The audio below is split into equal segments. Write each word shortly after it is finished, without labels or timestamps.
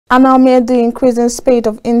And amid the increasing spate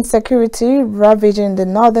of insecurity ravaging the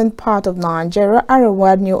northern part of Nigeria,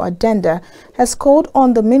 Arewa new agenda has called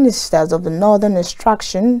on the ministers of the northern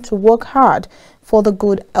extraction to work hard for the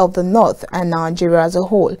good of the north and Nigeria as a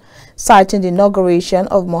whole. Citing the inauguration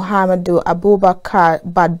of Muhammadu Abubakar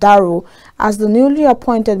Badaru as the newly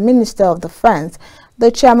appointed Minister of Defense,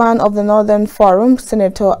 the chairman of the Northern Forum,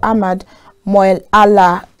 Senator Ahmad Moel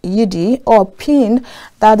Allah Yidi, opined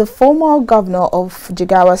that the former governor of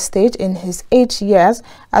Jigawa State in his 8 years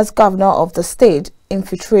as governor of the state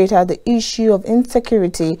infiltrated the issue of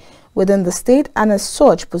insecurity within the state and as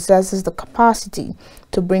such possesses the capacity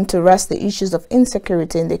to bring to rest the issues of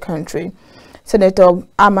insecurity in the country. Senator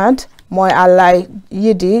Ahmad Moel Allah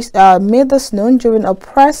Yidi made this known during a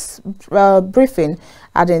press briefing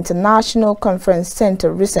at the International Conference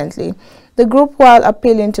Center recently. The group, while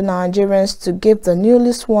appealing to Nigerians to give the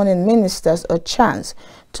newly sworn-in ministers a chance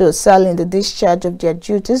to excel in the discharge of their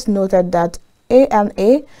duties, noted that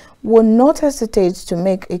ANA will not hesitate to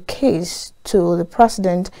make a case to the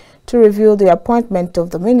president to review the appointment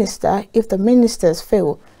of the minister if the ministers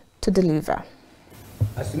fail to deliver.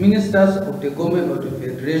 As ministers of the government of the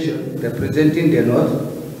Federation representing the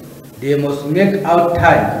North, they must make out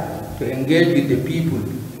time to engage with the people,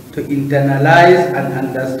 to internalize and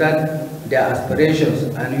understand their aspirations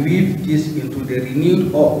and weave this into the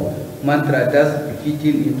renewed hope mantra thus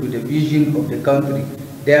fitting into the vision of the country,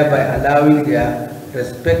 thereby allowing their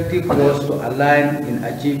respective roles to align in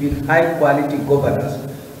achieving high-quality governance,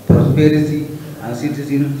 prosperity, and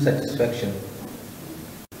citizen satisfaction.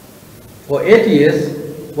 For 8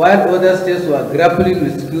 years, while other states were grappling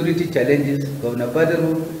with security challenges, Governor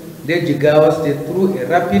Badaru led Jigawa State through a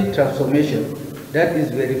rapid transformation that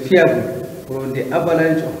is verifiable from the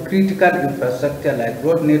avalanche of critical infrastructure like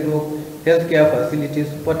road network, healthcare facilities,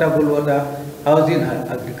 potable water, housing, and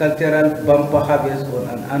agricultural bumper harvest on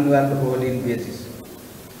an annual rolling basis.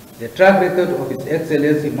 The track record of His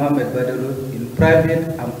Excellency Mohammed Badaru in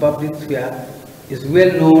private and public sphere is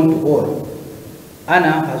well known to all.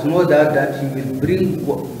 Anna has no doubt that he will bring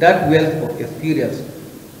that wealth of experience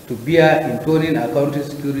to bear in turning our country's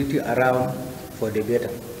security around for the better.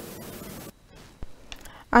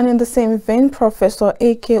 And in the same vein, Professor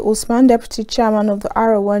A.K. Usman, Deputy Chairman of the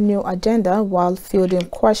Arewa New Agenda, while fielding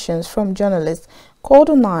questions from journalists, called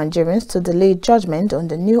on Nigerians to delay judgment on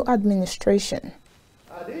the new administration.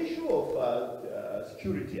 The issue of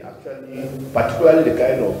security, actually, particularly the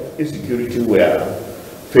kind of insecurity we are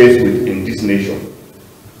faced with in this nation,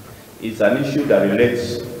 is an issue that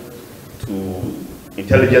relates to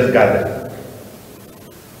intelligence gathering.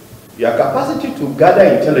 Your capacity to gather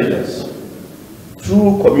intelligence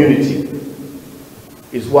through community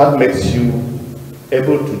is what makes you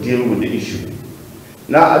able to deal with the issue.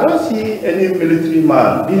 Now, I don't see any military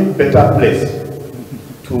man being better placed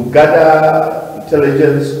to gather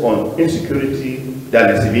intelligence on insecurity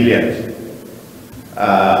than a civilian.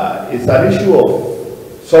 It's an issue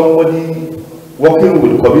of somebody working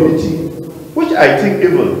with community, which I think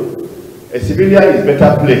even a civilian is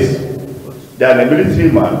better placed than a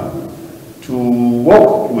military man to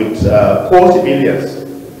work with poor civilians,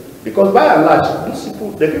 because by and large, these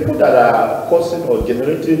people, the people that are causing or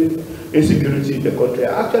generating insecurity in the country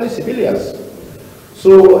are actually civilians.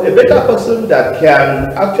 So a better person that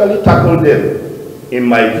can actually tackle them, in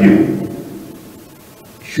my view,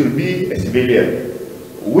 should be a civilian,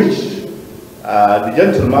 which the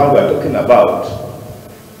gentleman we are talking about,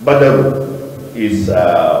 Badaru, is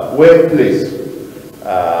well placed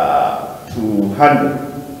to handle.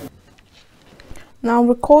 Now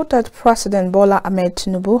recall that President Bola Ahmed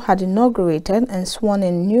Tinubu had inaugurated and sworn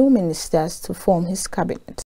in new ministers to form his cabinet.